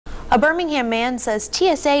A Birmingham man says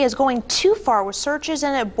TSA is going too far with searches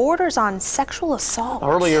and it borders on sexual assault.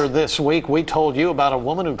 Earlier this week, we told you about a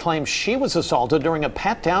woman who claims she was assaulted during a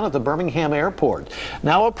pat-down at the Birmingham airport.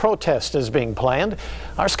 Now a protest is being planned.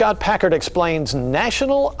 Our Scott Packard explains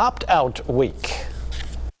National Opt-Out Week.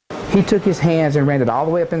 He took his hands and ran it all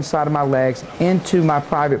the way up inside of my legs into my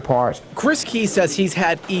private parts. Chris Key says he's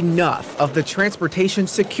had enough of the Transportation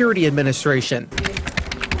Security Administration.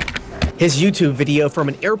 His YouTube video from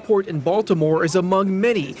an airport in Baltimore is among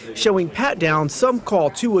many, showing pat-downs some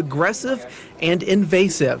call too aggressive and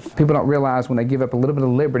invasive. People don't realize when they give up a little bit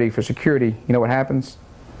of liberty for security, you know what happens?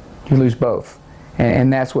 You lose both.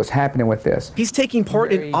 And that's what's happening with this. He's taking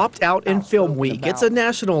part in Opt-Out in Film Week. It's a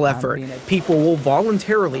national effort. People will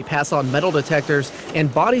voluntarily pass on metal detectors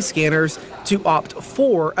and body scanners to opt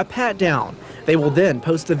for a pat-down. They will then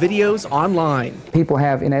post the videos online. People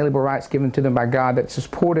have inalienable rights given to them by God that's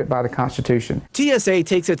supported by the Constitution. TSA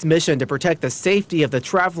takes its mission to protect the safety of the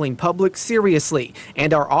traveling public seriously,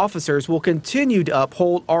 and our officers will continue to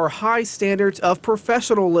uphold our high standards of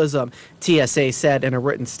professionalism, TSA said in a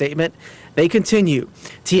written statement. They continue.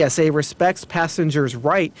 TSA respects passengers'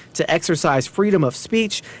 right to exercise freedom of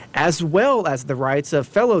speech, as well as the rights of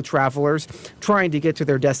fellow travelers trying to get to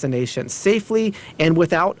their destination safely and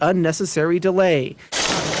without unnecessary delay.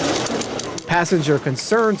 Passenger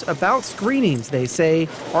concerns about screenings, they say,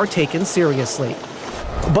 are taken seriously.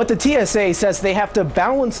 But the TSA says they have to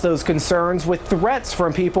balance those concerns with threats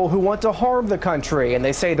from people who want to harm the country. And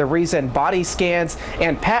they say the reason body scans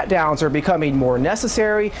and pat-downs are becoming more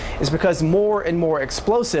necessary is because more and more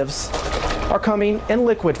explosives are coming in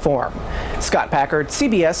liquid form. Scott Packard,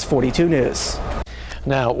 CBS 42 News.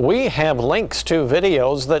 Now, we have links to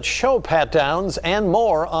videos that show pat-downs and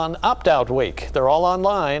more on Opt-Out Week. They're all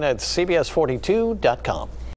online at CBS42.com.